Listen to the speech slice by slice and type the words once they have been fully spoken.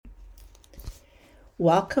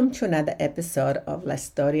Welcome to another episode of La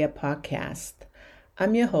Storia podcast.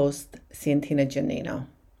 I'm your host, Santina Giannino.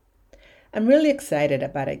 I'm really excited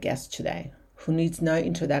about our guest today, who needs no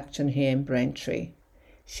introduction here in Braintree.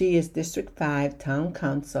 She is District 5 Town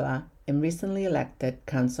Councilor and recently elected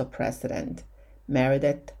Council President,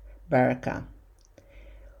 Meredith Boericke.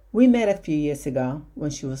 We met a few years ago when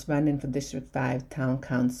she was running for District 5 Town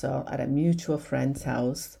Council at a mutual friend's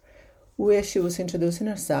house, where she was introducing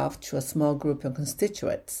herself to a small group of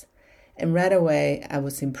constituents. And right away, I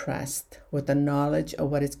was impressed with the knowledge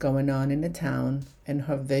of what is going on in the town and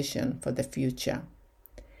her vision for the future.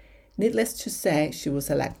 Needless to say, she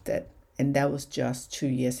was elected, and that was just 2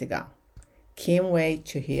 years ago. Can't wait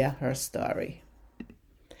to hear her story.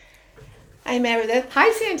 Hi, Meredith.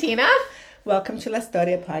 Hi, Santina. Welcome to La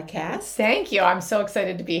Storia podcast. Thank you. I'm so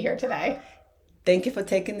excited to be here today. Thank you for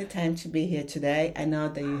taking the time to be here today. I know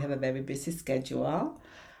that you have a very busy schedule.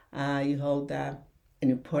 You hold an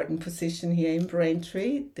important position here in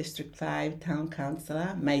Braintree, District 5 Town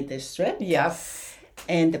Councilor, my district. Yes.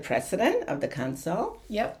 And the president of the council.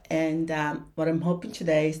 Yep. And what I'm hoping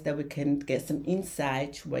today is that we can get some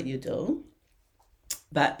insight to what you do.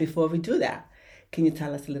 But before we do that, can you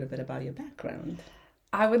tell us a little bit about your background?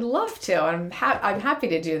 I would love to. I'm happy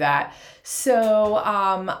to do that. So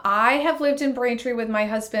I have lived in Braintree with my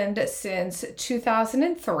husband since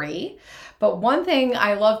 2003. But one thing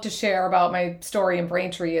I love to share about my story in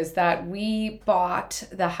Braintree is that we bought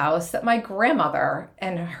the house that my grandmother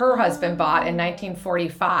and her husband bought in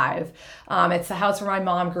 1945. It's the house where my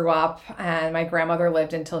mom grew up, and my grandmother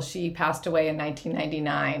lived until she passed away in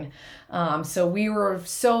 1999. So we were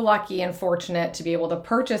so lucky and fortunate to be able to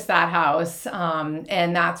purchase that house.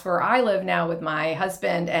 And that's where I live now with my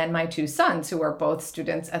husband and my two sons, who are both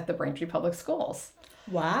students at the Braintree Public Schools.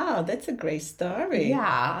 Wow, that's a great story.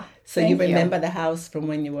 Yeah. So you remember the house from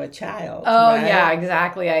when you were a child? Oh, right? Yeah,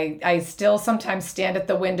 exactly. I still sometimes stand at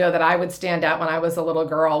the window that I would stand at when I was a little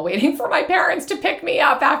girl, waiting for my parents to pick me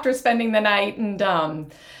up after spending the night.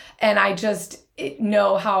 And I just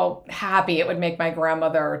know how happy it would make my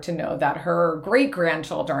grandmother to know that her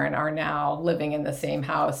great-grandchildren are now living in the same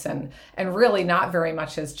house, and really not very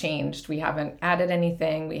much has changed. We haven't added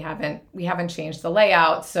anything. We haven't changed the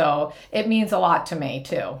layout, so it means a lot to me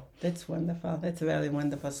too. That's wonderful. That's a really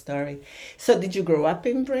wonderful story. So did you grow up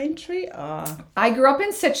in Braintree? I grew up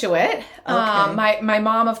in Scituate. Okay. My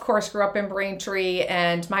mom, of course, grew up in Braintree,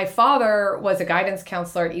 and my father was a guidance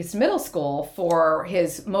counselor at East Middle School for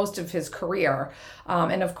most of his career.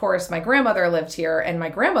 And of course, my grandmother lived here, and my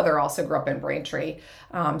grandmother also grew up in Braintree.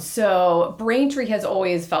 So Braintree has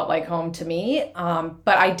always felt like home to me.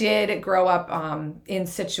 But I did grow up in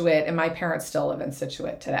Scituate, and my parents still live in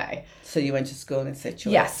Scituate today. So you went to school in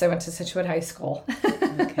Scituate? Yes, I went to Scituate High School.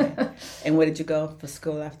 Okay. And where did you go for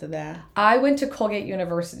school after that? I went to Colgate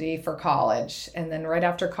University for college. And then right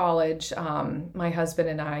after college, my husband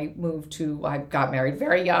and I I got married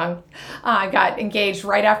very young. I got engaged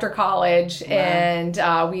right after college. Wow.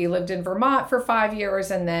 And we lived in Vermont for 5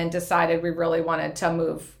 years, and then decided we really wanted to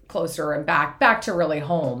move closer and back to really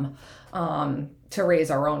home, to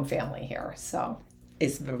raise our own family here. So.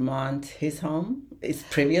 Is Vermont his home? His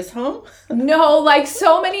previous home? No, like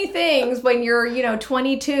so many things when you're,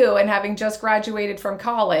 22 and having just graduated from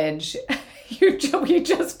college, we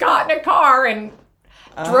just got in a car and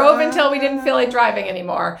drove until we didn't feel like driving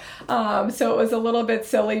anymore. So it was a little bit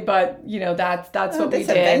silly, but that's what we did.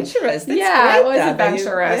 Adventurous. That's great. It was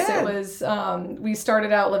adventurous. It was. We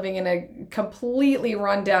started out living in a completely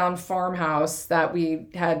rundown farmhouse that we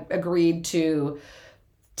had agreed to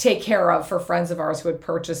take care of for friends of ours who had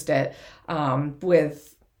purchased it,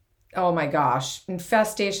 with, oh my gosh,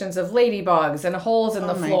 infestations of ladybugs and holes in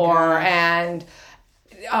the floor. And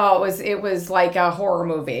it was like a horror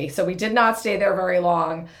movie. So we did not stay there very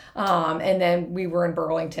long. And then we were in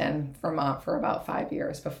Burlington, Vermont for about 5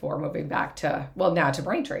 years before moving back now to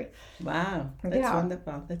Braintree. Wow. That's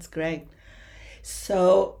wonderful. That's great.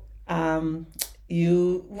 So, what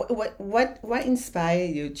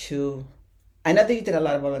inspired you to, I know that you did a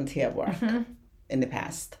lot of volunteer work in the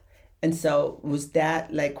past. And so was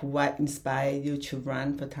that like what inspired you to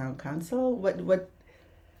run for town council? What was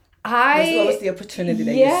the opportunity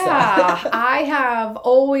that you saw? Yeah, I have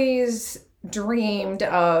always dreamed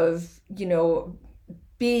of,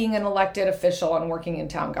 being an elected official and working in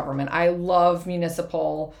town government. I love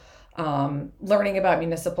learning about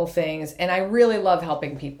municipal things, and I really love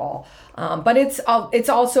helping people. But it's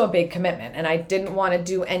also a big commitment, and I didn't want to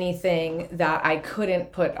do anything that I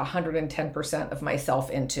couldn't put 110% of myself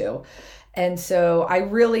into. And so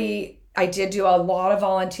I did do a lot of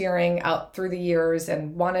volunteering out through the years,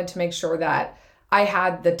 and wanted to make sure that I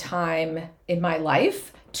had the time in my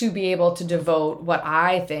life to be able to devote what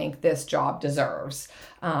I think this job deserves.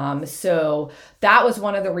 So that was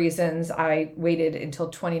one of the reasons I waited until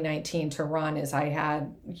 2019 to run, is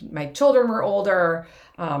my children were older.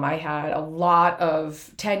 I had a lot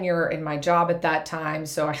of tenure in my job at that time.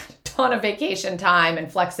 So I had a ton of vacation time and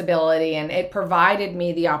flexibility, and it provided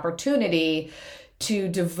me the opportunity to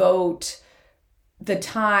devote the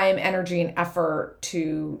time, energy, and effort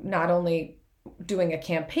to not only doing a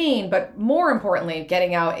campaign, but more importantly,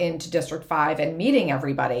 getting out into District 5 and meeting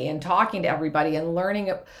everybody and talking to everybody and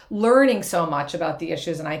learning so much about the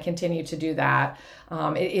issues. And I continue to do that.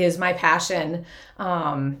 It is my passion.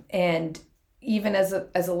 And even as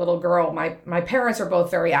a little girl, my parents are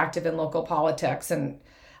both very active in local politics. And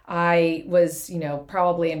I was,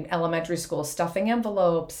 probably in elementary school stuffing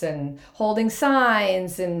envelopes and holding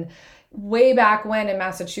signs. And way back when in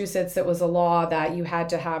Massachusetts, it was a law that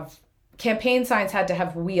campaign signs had to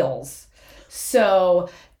have wheels. So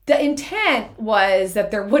the intent was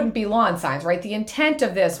that there wouldn't be lawn signs, right? The intent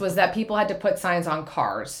of this was that people had to put signs on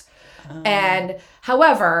cars. And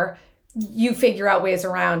however, you figure out ways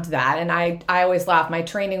around that. And I always laugh. My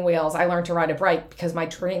training wheels, I learned to ride a bike because my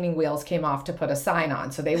training wheels came off to put a sign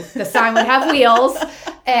on. So the sign would have wheels,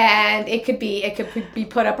 and it could be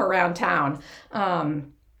put up around town.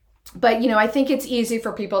 But, I think it's easy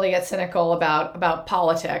for people to get cynical about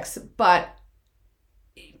politics, but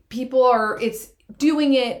it's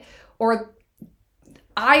doing it, or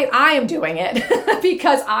I am doing it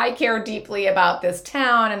because I care deeply about this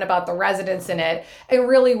town and about the residents in it, and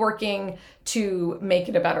really working to make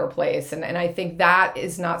it a better place. And I think that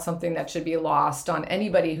is not something that should be lost on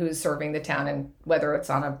anybody who's serving the town, and whether it's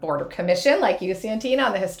on a board or commission like you, Santina,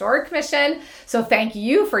 on the Historic Commission. So thank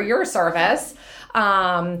you for your service.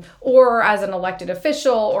 Or as an elected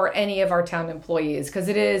official, or any of our town employees, because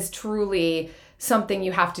it is truly something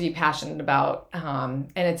you have to be passionate about.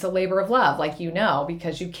 And it's a labor of love, like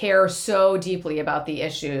because you care so deeply about the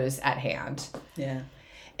issues at hand. Yeah.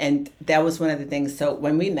 And that was one of the things. So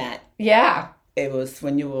when we met, it was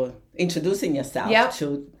when you were introducing yourself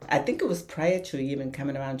to, I think it was prior to you even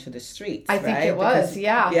coming around to the streets. I think it was,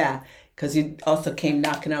 Yeah. Because you also came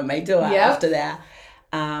knocking on my door after that.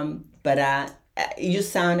 But you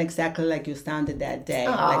sound exactly like you sounded that day,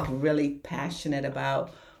 like really passionate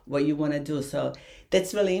about what you want to do. So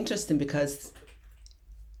that's really interesting, because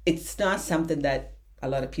it's not something that a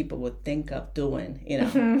lot of people would think of doing,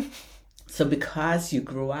 Mm-hmm. So because you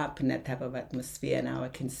grew up in that type of atmosphere, now I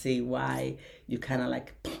can see why you kind of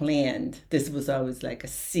like planned. This was always like a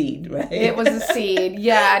seed, right? It was a seed.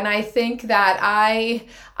 Yeah. And I think that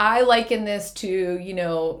I liken this to,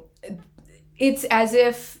 it's as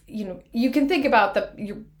if, you can think about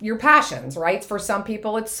your passions, right? For some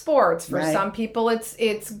people, it's sports. For some people,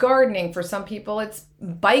 it's gardening. For some people, it's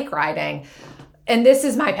bike riding. And this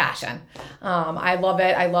is my passion. I love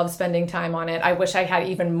it. I love spending time on it. I wish I had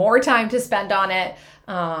even more time to spend on it,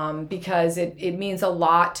 because it means a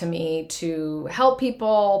lot to me to help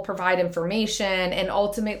people, provide information, and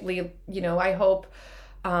ultimately, I hope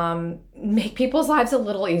make people's lives a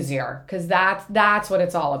little easier, because that's what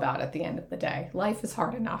it's all about at the end of the day. Life is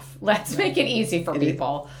hard enough. Let's make it easy for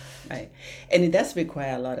people. Right. And it does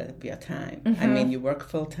require a lot of your time. Mm-hmm. I mean, you work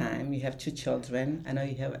full time. You have 2 children. I know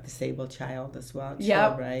you have a disabled child as well, too,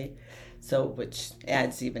 right? So, which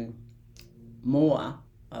adds even more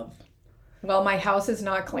of... Well, my house is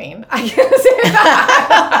not clean. I guess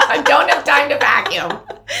I don't have time to vacuum.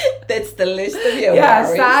 That's the list of your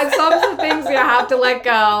worries. Yes, some of the things you have to let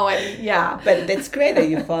go, and But that's great that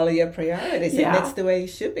you follow your priorities, and that's the way you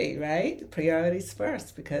should be, right? Priorities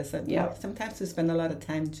first, because sometimes we spend a lot of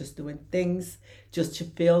time just doing things just to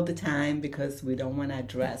fill the time, because we don't want to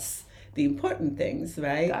address the important things,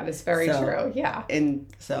 right? That is very true, And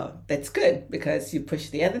so that's good, because you push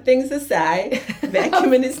the other things aside.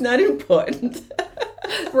 Vacuuming is not important.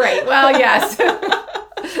 Right, well, yes.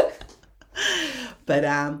 But,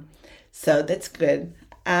 so that's good.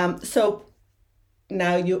 So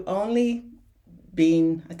now you only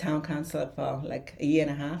been a town councilor for like a year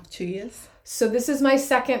and a half, 2 years? So this is my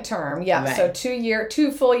second term. Yeah. Right. So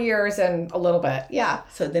 2 full years and a little bit. Yeah.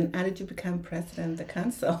 So then how did you become president of the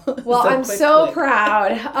council? Well, I'm so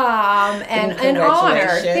proud and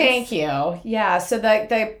honored. Thank you. Yeah. So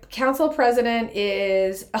the council president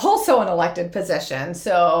is also an elected position.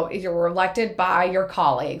 So you're elected by your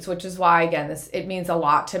colleagues, which is why, again, it means a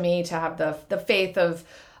lot to me to have the faith of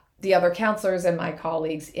the other counselors and my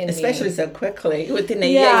colleagues in especially me. So quickly within a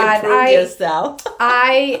year you proved yourself.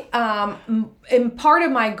 I am part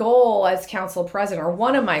of my goal as council president, or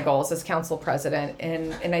one of my goals as council president,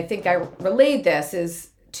 and I think I relayed this, is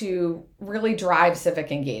to really drive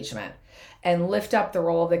civic engagement and lift up the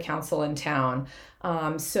role of the council in town.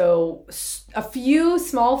 So a few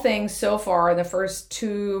small things so far in the first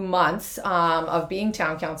 2 months of being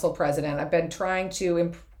town council president. I've been trying to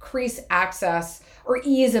increase access or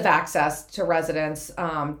ease of access to residents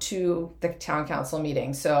to the town council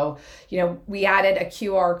meeting. So, we added a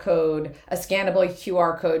QR code, a scannable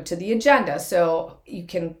QR code to the agenda. So you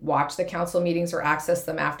can watch the council meetings or access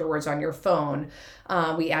them afterwards on your phone.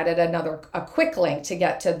 We added a quick link to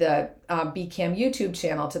get to the BCAM YouTube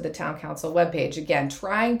channel, to the town council webpage. Again,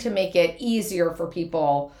 trying to make it easier for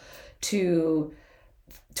people to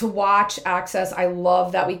watch, access. I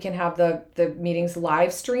love that we can have the meetings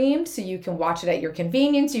live streamed, so you can watch it at your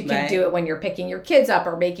convenience. You can do it when you're picking your kids up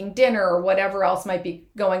or making dinner or whatever else might be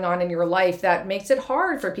going on in your life that makes it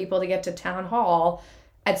hard for people to get to town hall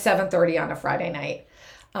at 7:30 on a Friday night.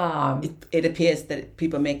 It appears that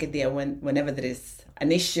people make it there whenever there is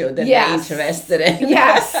an issue that they're interested in.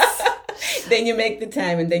 Yes. Then you make the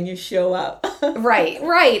time and then you show up. Right.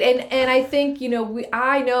 And I think,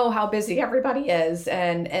 I know how busy everybody is,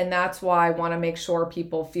 and that's why I want to make sure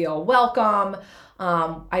people feel welcome.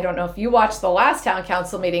 I don't know if you watched the last town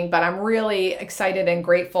council meeting, but I'm really excited and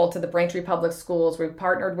grateful to the Braintree Public Schools. We've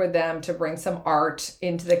partnered with them to bring some art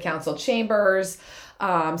into the council chambers.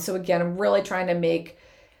 So again, I'm really trying to make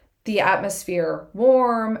the atmosphere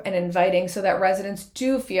warm and inviting so that residents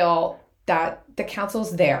do feel that the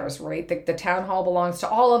council's theirs, right? The town hall belongs to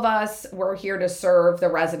all of us. We're here to serve the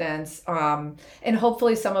residents. And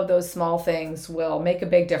hopefully some of those small things will make a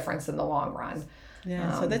big difference in the long run.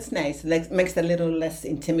 Yeah, so that's nice. It makes it a little less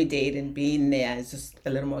intimidating being there. It's just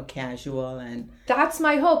a little more casual. And that's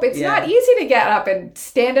my hope. It's not easy to get up and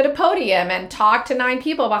stand at a podium and talk to 9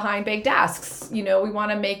 people behind big desks. We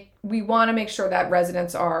want to make sure that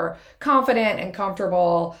residents are confident and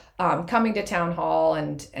comfortable coming to town hall.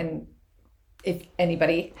 And if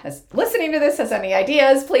anybody listening to this has any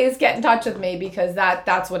ideas, please get in touch with me, because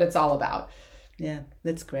that's what it's all about. Yeah,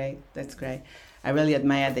 that's great. I really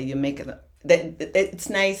admire that you make it. It's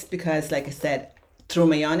nice because, like I said, through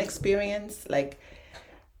my own experience, like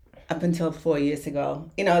up until 4 years ago,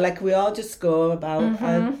 we all just go about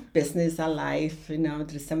our business, our life,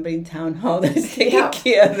 there's somebody in town hall that's taking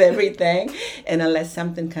care of everything. And unless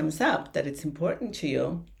something comes up that it's important to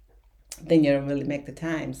you, then you don't really make the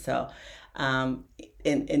time. So,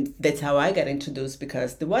 and that's how I got introduced,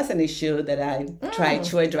 because there was an issue that I tried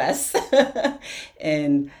to address.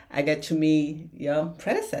 And I got to meet your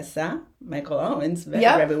predecessor, Michael Owens,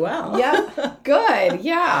 very well. Yeah, good,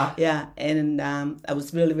 yeah. Yeah, and I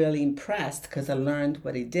was really, really impressed because I learned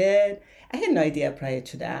what he did. I had no idea prior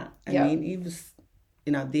to that. I mean, he was,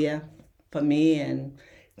 there for me, and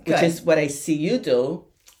which is what I see you do.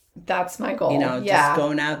 That's my goal. Just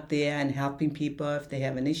going out there and helping people if they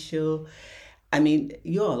have an issue. I mean,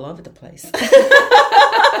 you're all over the place.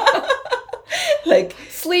 Like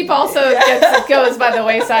sleep also goes by the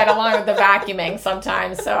wayside along with the vacuuming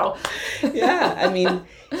sometimes. So yeah, I mean,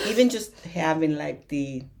 even just having like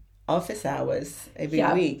the office hours every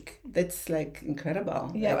week, that's like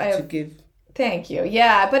incredible. Yeah, to give. Thank you.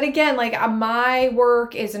 Yeah. But again, like my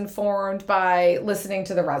work is informed by listening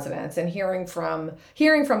to the residents and hearing from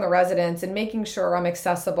the residents and making sure I'm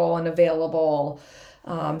accessible and available.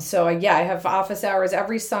 So I have office hours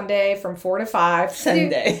every Sunday from 4 to 5.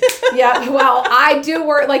 Sunday. Yeah. Well, I do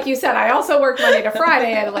work, like you said, I also work Monday to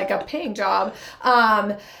Friday at like a paying job.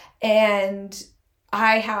 And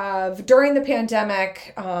I have, during the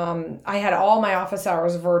pandemic, I had all my office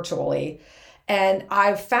hours virtually. And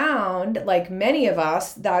I've found, like many of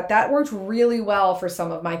us, that worked really well for some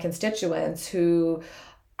of my constituents who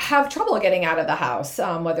have trouble getting out of the house,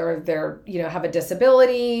 whether they're, have a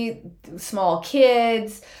disability, small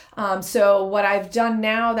kids. So what I've done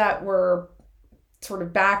now that we're sort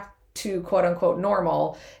of back to quote unquote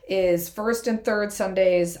normal is first and third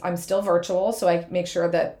Sundays, I'm still virtual. So I make sure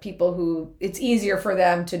that people who it's easier for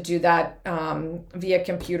them to do that via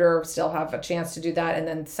computer still have a chance to do that. And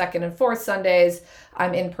then second and fourth Sundays,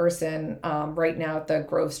 I'm in person right now at the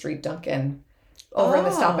Grove Street Dunkin' over in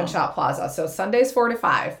the Stop and Shop Plaza. So Sundays 4 to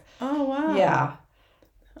 5. Oh, wow. Yeah.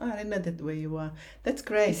 Oh, I didn't know that where you were. That's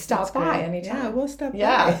great. Stop by anytime. Yeah, we'll stop by.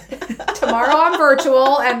 Yeah. Tomorrow I'm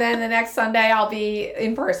virtual, and then the next Sunday I'll be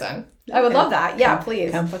in person. I would love that. Yeah,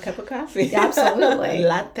 please. Come for a cup of coffee. Yeah, absolutely.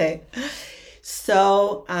 Latte.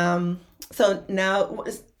 So,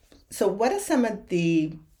 what are some of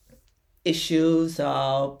the issues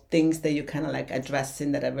or things that you're kind of like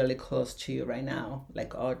addressing that are really close to you right now,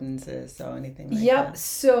 like ordinances or anything like that?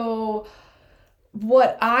 So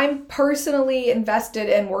what I'm personally invested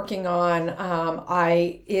in working on,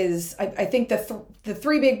 I think the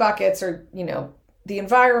three big buckets are, the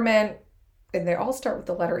environment, and they all start with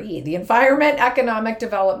the letter E, the environment, economic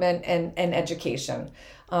development, and education.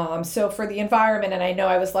 So for the environment, and I know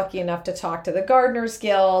I was lucky enough to talk to the Gardeners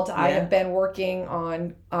Guild. Yeah. I have been working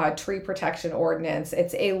on tree protection ordinance.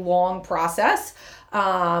 It's a long process,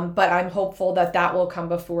 but I'm hopeful that will come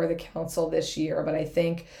before the council this year. But I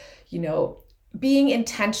think, being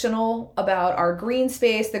intentional about our green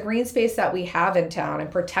space, the green space that we have in town, and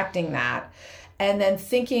protecting that, and then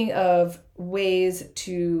thinking of ways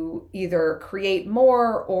to either create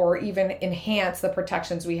more or even enhance the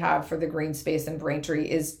protections we have for the green space in Braintree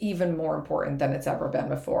is even more important than it's ever been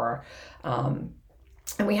before. And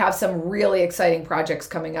we have some really exciting projects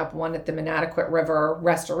coming up, one at the Inadequate River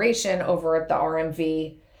restoration over at the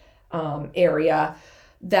RMV area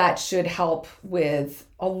that should help with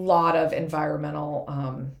a lot of environmental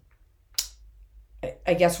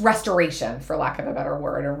restoration, for lack of a better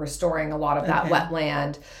word, and restoring a lot of that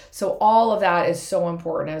wetland. So all of that is so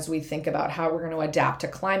important as we think about how we're going to adapt to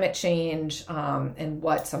climate change, and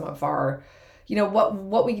what some of our,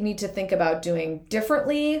 what we need to think about doing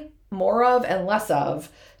differently, more of and less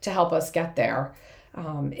of, to help us get there,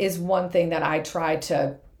 is one thing that I try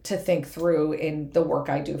to think through in the work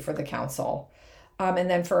I do for the council. And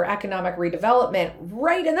then for economic redevelopment,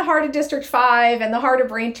 right in the heart of District 5 and the heart of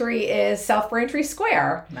Braintree is South Braintree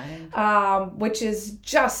Square, which is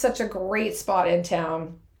just such a great spot in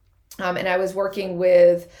town. And I was working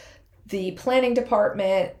with the planning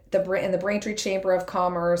department and the Braintree Chamber of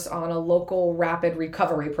Commerce on a local rapid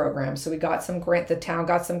recovery program. So we got the town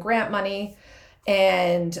got some grant money.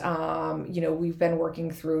 And, we've been working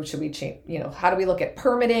through, should we change, how do we look at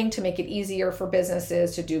permitting to make it easier for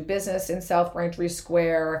businesses to do business in South Braintree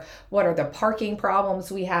Square? What are the parking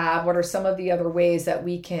problems we have? What are some of the other ways that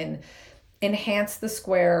we can enhance the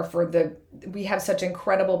square we have such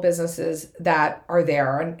incredible businesses that are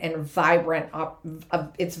there and vibrant,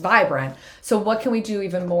 it's vibrant. So what can we do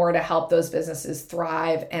even more to help those businesses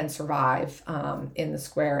thrive and survive in the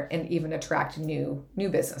square and even attract new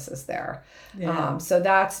businesses there? Yeah. So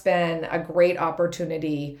that's been a great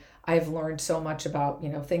opportunity. I've learned so much about,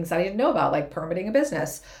 things I didn't know about, like permitting a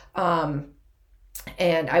business. And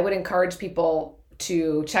I would encourage people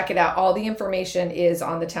to check it out. All the information is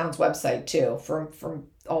on the town's website too, from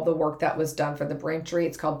all the work that was done for the Braintree.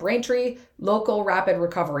 It's called Braintree Local Rapid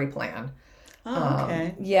Recovery Plan. Oh,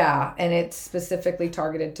 okay. And it's specifically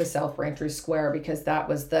targeted to South Braintree Square because that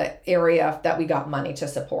was the area that we got money to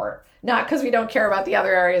support. Not because we don't care about the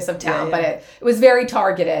other areas of town, but it was very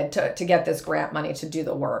targeted to get this grant money to do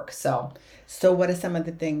the work. So what are some of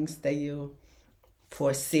the things that you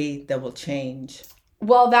foresee that will change?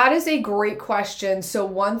 Well, that is a great question. So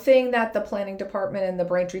one thing that the planning department and the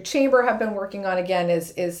Braintree Chamber have been working on, again,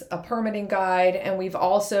 is a permitting guide. And we've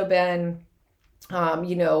also been,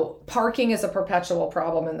 parking is a perpetual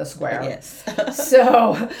problem in the square. Yes.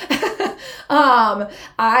 So, I've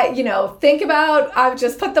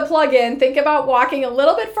just put the plug in, think about walking a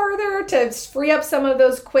little bit further to free up some of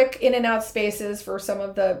those quick in and out spaces for some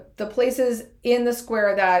of the places in the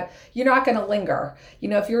square that you're not going to linger.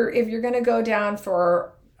 If you're going to go down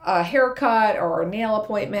for a haircut or a nail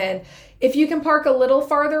appointment, if you can park a little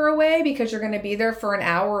farther away because you're going to be there for an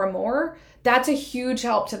hour or more, that's a huge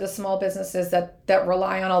help to the small businesses that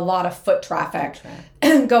rely on a lot of foot traffic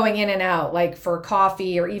going in and out, like for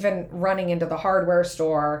coffee or even running into the hardware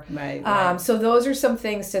store. Right. So those are some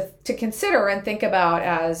things to consider and think about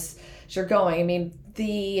as you're going. I mean,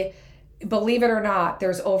 believe it or not,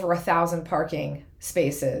 there's over 1,000 parking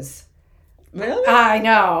spaces. Really? I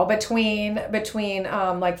know, between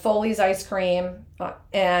like Foley's Ice Cream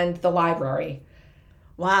and the library.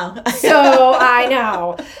 Wow. So I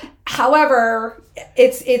know. However,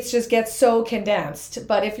 it's just gets so condensed.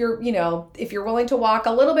 But if you're willing to walk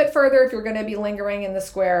a little bit further, if you're going to be lingering in the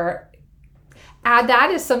square, add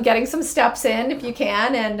that as getting some steps in if you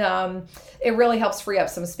can, and it really helps free up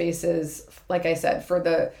some spaces. Like I said, for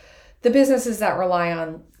the businesses that rely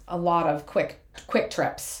on a lot of quick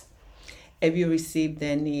trips. Have you received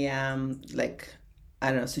any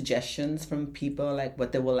suggestions from people, like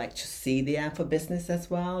what they would like to see there for business as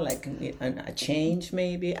well, like a change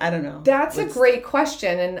maybe? I don't know. That's a great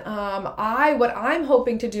question. And what I'm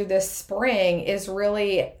hoping to do this spring is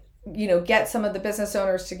really, get some of the business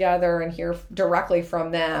owners together and hear directly from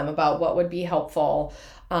them about what would be helpful.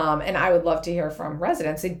 And I would love to hear from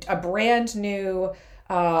residents. A brand new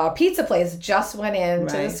pizza place just went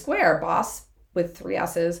into the square, Boss with 3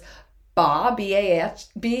 S's. B-A-H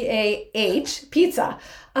pizza.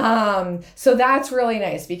 So that's really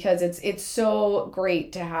nice because it's so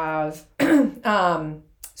great to have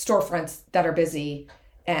storefronts that are busy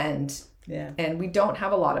and we don't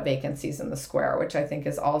have a lot of vacancies in the square, which I think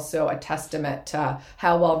is also a testament to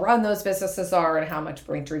how well run those businesses are and how much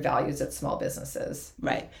Braintree values its small businesses.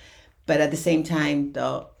 Right. But at the same time,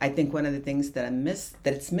 though, I think one of the things that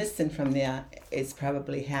it's missing from there is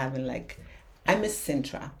probably having I miss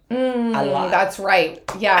Sintra a lot. That's right.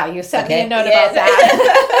 Yeah, you sent me a note about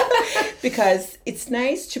that. Because it's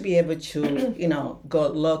nice to be able to, go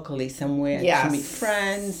locally somewhere to meet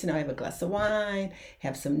friends, have a glass of wine,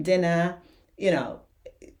 have some dinner,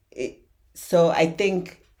 So I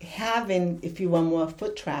think if you want more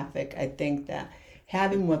foot traffic, I think that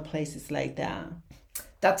having more places like that.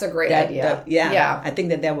 That's a great idea. I think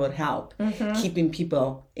that would help keeping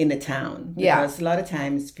people in the town. Because a lot of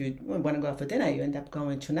times if you want to go out for dinner, you end up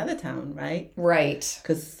going to another town, right? Right.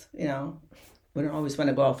 Because, we don't always want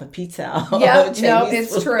to go out for pizza. Yeah, no,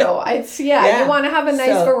 it's true. You want to have a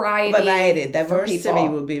nice variety. Diversity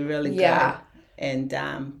would be really good. Yeah. And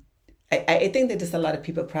I think that there's a lot of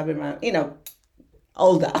people probably around,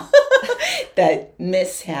 older that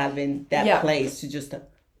miss having that place to just...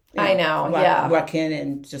 work in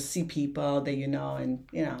and just see people that and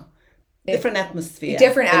different atmosphere.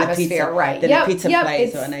 Right? Than a pizza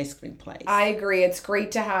place or an ice cream place. I agree. It's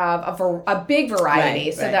great to have a big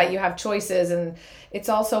variety that you have choices, and it's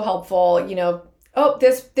also helpful.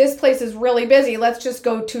 This place is really busy. Let's just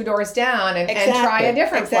go 2 doors down and try a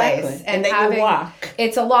different place. And then you walk.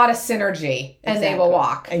 It's a lot of synergy, and they will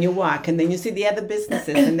walk. And you walk, and then you see the other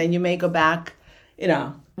businesses, and then you may go back.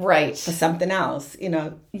 Right. For something else,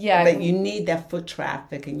 But you need that foot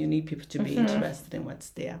traffic and you need people to be interested in what's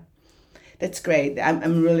there. That's great.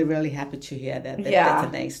 I'm really, really happy to hear that. That's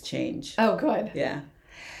a nice change. Oh, good. Yeah.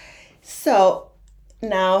 So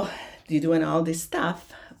now you're doing all this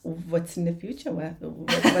stuff. What's in the future? What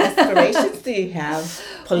aspirations do you have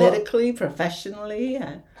politically, professionally?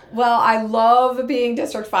 Well, I love being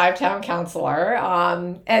District 5 Town Councilor.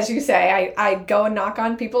 As you say, I go and knock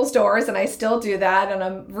on people's doors, and I still do that. And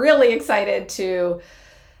I'm really excited to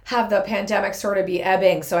have the pandemic sort of be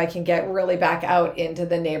ebbing so I can get really back out into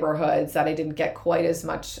the neighborhoods that I didn't get quite as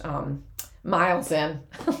much miles in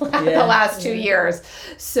the last 2 years.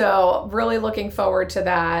 So really looking forward to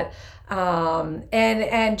that.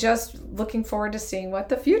 And just looking forward to seeing what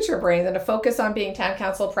the future brings and to focus on being town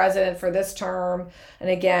council president for this term. And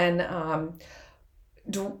again,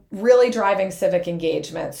 really driving civic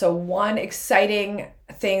engagement. So one exciting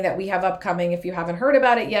thing that we have upcoming, if you haven't heard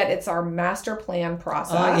about it yet, it's our master plan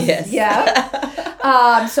process. Oh, yes.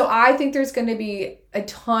 Yeah. So I think there's going to be a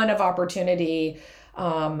ton of opportunity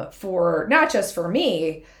for not just for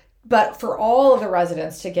me, but for all of the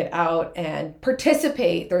residents to get out and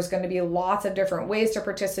participate. There's going to be lots of different ways to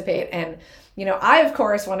participate. And, I, of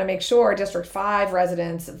course, want to make sure District 5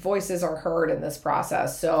 residents' voices are heard in this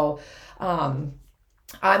process. So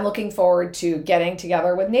I'm looking forward to getting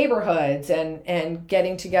together with neighborhoods and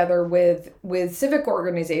getting together with civic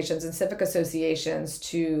organizations and civic associations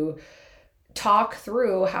to talk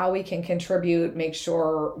through how we can contribute, make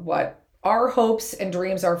sure what our hopes and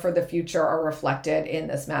dreams are for the future are reflected in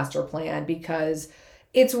this master plan, because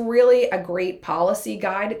it's really a great policy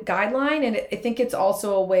guideline. And I think it's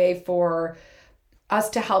also a way for us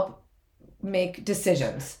to help make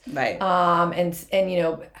decisions. Right. And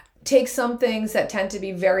take some things that tend to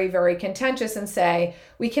be very, very contentious and say,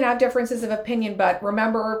 we can have differences of opinion, but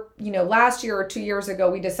remember, last year or 2 years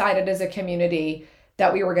ago, we decided as a community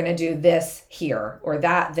that we were going to do this here or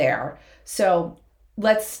that there. So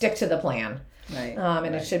let's stick to the plan. Right.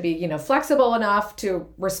 It should be, flexible enough to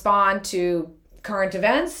respond to current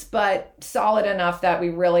events, but solid enough that we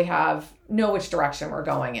really know which direction we're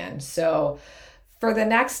going in. So for the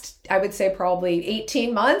next, I would say probably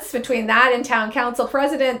 18 months between that and town council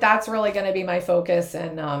president, that's really going to be my focus,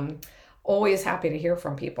 and always happy to hear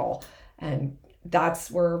from people. And that's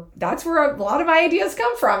where a lot of my ideas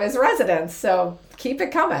come from as residents. So keep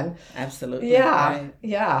it coming. Absolutely. Yeah. Right.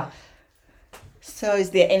 Yeah. So is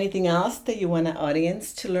there anything else that you want the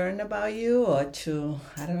audience to learn about you, or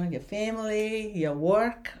your family, your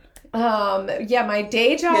work? My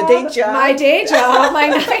day job. Your day job. My day job. My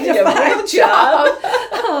 9 to 5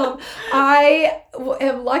 job. I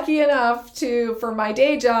am lucky enough to, for my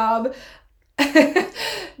day job,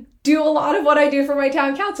 do a lot of what I do for my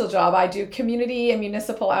town council job. I do community and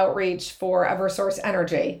municipal outreach for Eversource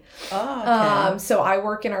Energy. Oh, okay. So I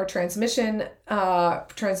work in our transmission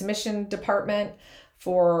department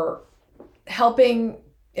for helping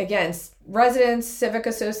again, residents, civic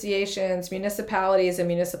associations, municipalities, and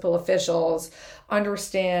municipal officials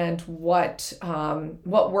understand what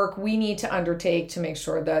work we need to undertake to make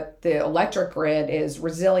sure that the electric grid is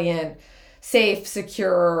resilient, safe,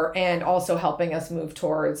 secure, and also helping us move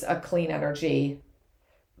towards a clean energy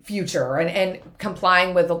future and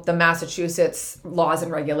complying with the Massachusetts laws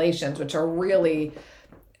and regulations, which are really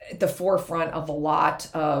at the forefront of a lot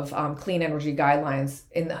of clean energy guidelines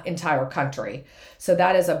in the entire country. So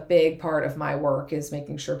that is a big part of my work, is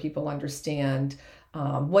making sure people understand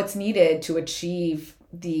what's needed to achieve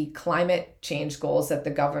the climate change goals that the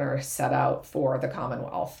governor set out for the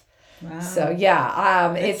Commonwealth. Wow. So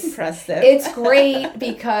yeah, it's impressive. It's great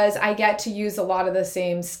because I get to use a lot of the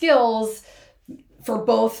same skills for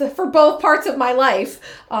both parts of my life,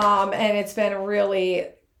 and it's been a really,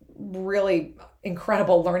 really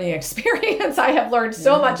incredible learning experience. I have learned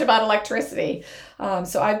so much about electricity.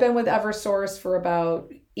 So I've been with Eversource for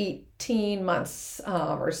about 18 months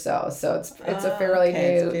or so. So it's a fairly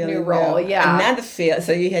new role. Yeah. Another field.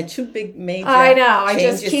 So you had two big major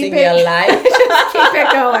changes in your life. Just keep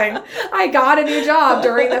it going. I got a new job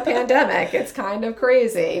during the pandemic. It's kind of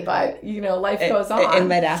crazy, but life goes on. And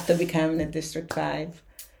right after becoming a District 5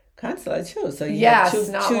 councilor too. So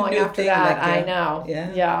not long after that. I know.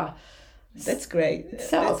 Yeah. That's great.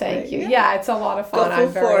 So thank you. Yeah, it's a lot of fun. I'm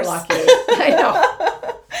very lucky. I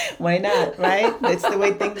know. Why not, right? That's the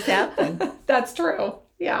way things happen. That's true.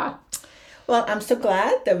 Yeah. Well, I'm so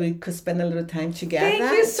glad that we could spend a little time together.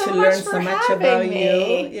 Thank you so to much learn for so much having about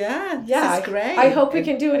me. you. Yeah, this is great. I hope we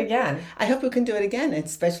can do it again. I hope we can do it again, and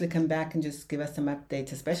especially come back and just give us some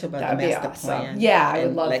updates, especially about That'd the be master awesome. plan. Yeah, I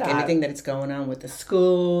would love like that. everything that is going on with the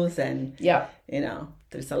schools and you know,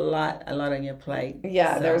 there's a lot on your plate.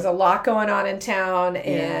 Yeah, so. There's a lot going on in town,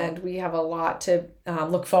 and we have a lot to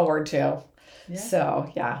look forward to. Yeah.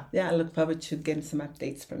 So, yeah. Yeah, I look forward to getting some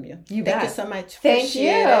updates from you. You bet. Thank you so much. Thank you.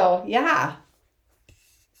 Yeah.